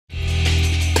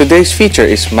Today's feature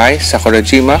is Mai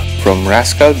Sakurajima from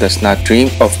Rascal Does Not Dream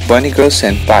of Bunny Girl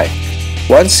Senpai,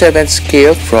 1/7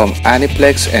 scale from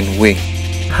Aniplex and Wing.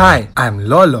 Hi, I'm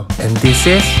Lolo and this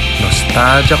is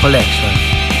Nostalgia Collection.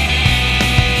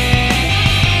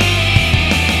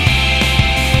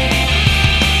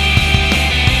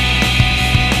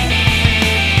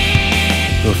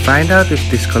 We'll find out if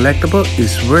this collectible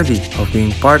is worthy of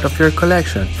being part of your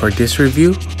collection. For this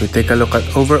review, we take a look at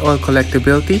overall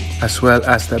collectability as well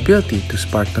as the ability to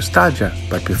spark nostalgia.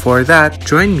 But before that,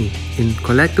 join me in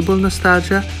collectible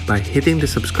nostalgia by hitting the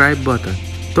subscribe button.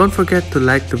 Don't forget to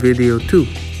like the video too.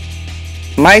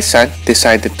 Mai-san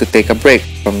decided to take a break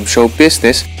from show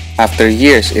business after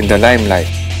years in the limelight.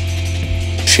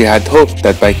 She had hoped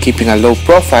that by keeping a low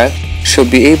profile, she'll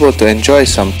be able to enjoy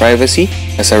some privacy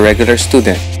as a regular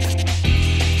student.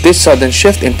 This sudden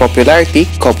shift in popularity,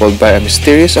 coupled by a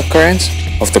mysterious occurrence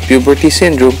of the puberty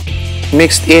syndrome,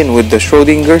 mixed in with the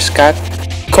Schrodinger's cat,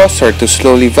 caused her to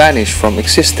slowly vanish from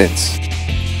existence.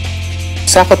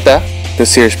 Sakota, the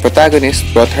series protagonist,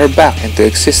 brought her back into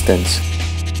existence.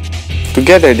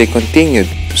 Together, they continued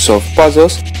to solve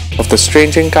puzzles of the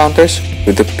strange encounters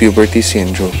with the puberty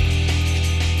syndrome.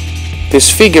 This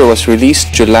figure was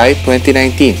released July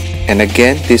 2019 and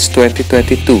again this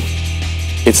 2022.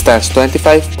 It stands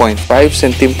 25.5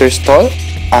 centimeters tall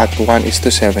at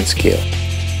 1:7 scale.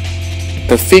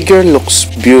 The figure looks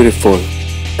beautiful.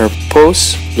 Her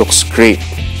pose looks great.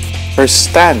 Her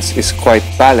stance is quite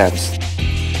balanced.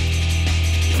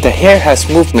 The hair has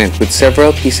movement with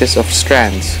several pieces of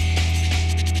strands.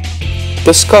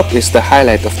 The sculpt is the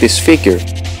highlight of this figure.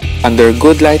 Under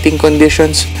good lighting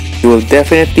conditions, you will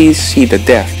definitely see the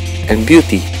depth and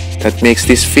beauty that makes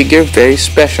this figure very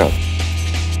special.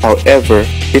 However,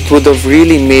 it would have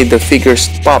really made the figures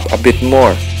pop a bit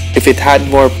more. If it had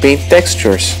more paint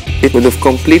textures, it would have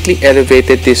completely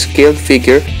elevated this scaled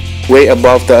figure way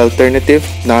above the alternative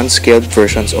non-scaled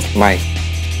versions of Mai.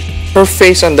 Her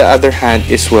face, on the other hand,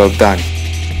 is well done.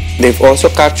 They've also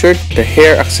captured the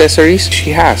hair accessories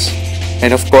she has,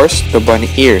 and of course, the bunny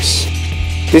ears.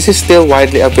 This is still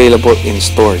widely available in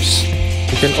stores.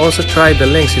 You can also try the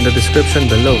links in the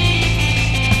description below.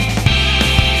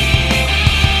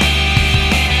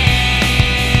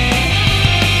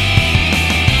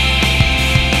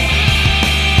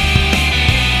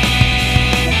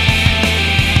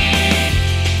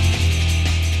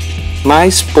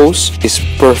 Mai's pose is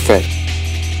perfect.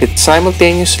 It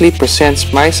simultaneously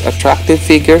presents Mai's attractive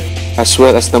figure as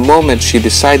well as the moment she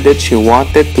decided she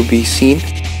wanted to be seen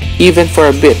even for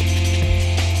a bit,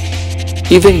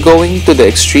 even going to the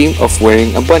extreme of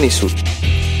wearing a bunny suit.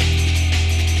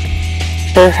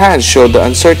 Her hands show the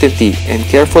uncertainty and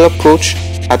careful approach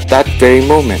at that very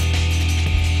moment.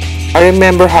 I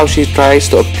remember how she tries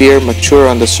to appear mature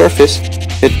on the surface,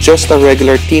 yet just a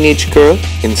regular teenage girl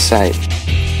inside.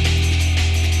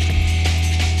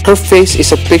 Her face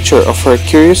is a picture of her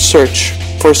curious search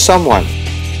for someone,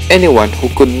 anyone who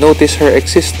could notice her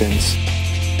existence.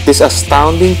 This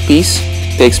astounding piece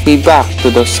takes me back to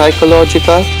the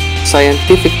psychological,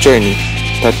 scientific journey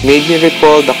that made me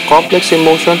recall the complex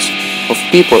emotions of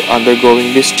people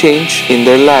undergoing this change in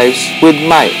their lives with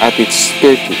Mai at its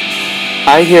spirited.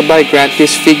 I hereby grant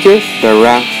this figure the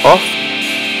rank of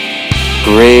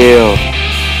Grail.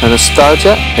 The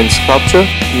nostalgia and sculpture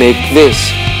make this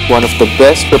one of the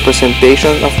best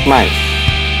representations of Mai.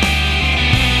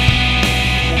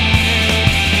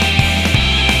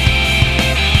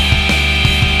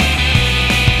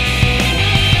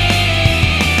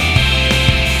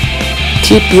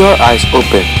 Keep your eyes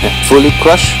open and fully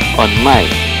crush on Mai.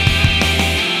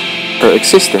 Her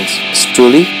existence is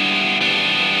truly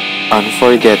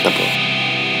unforgettable.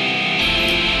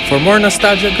 For more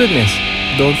nostalgia goodness,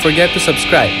 don't forget to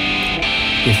subscribe.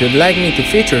 If you'd like me to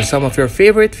feature some of your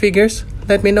favorite figures,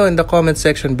 let me know in the comment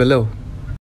section below.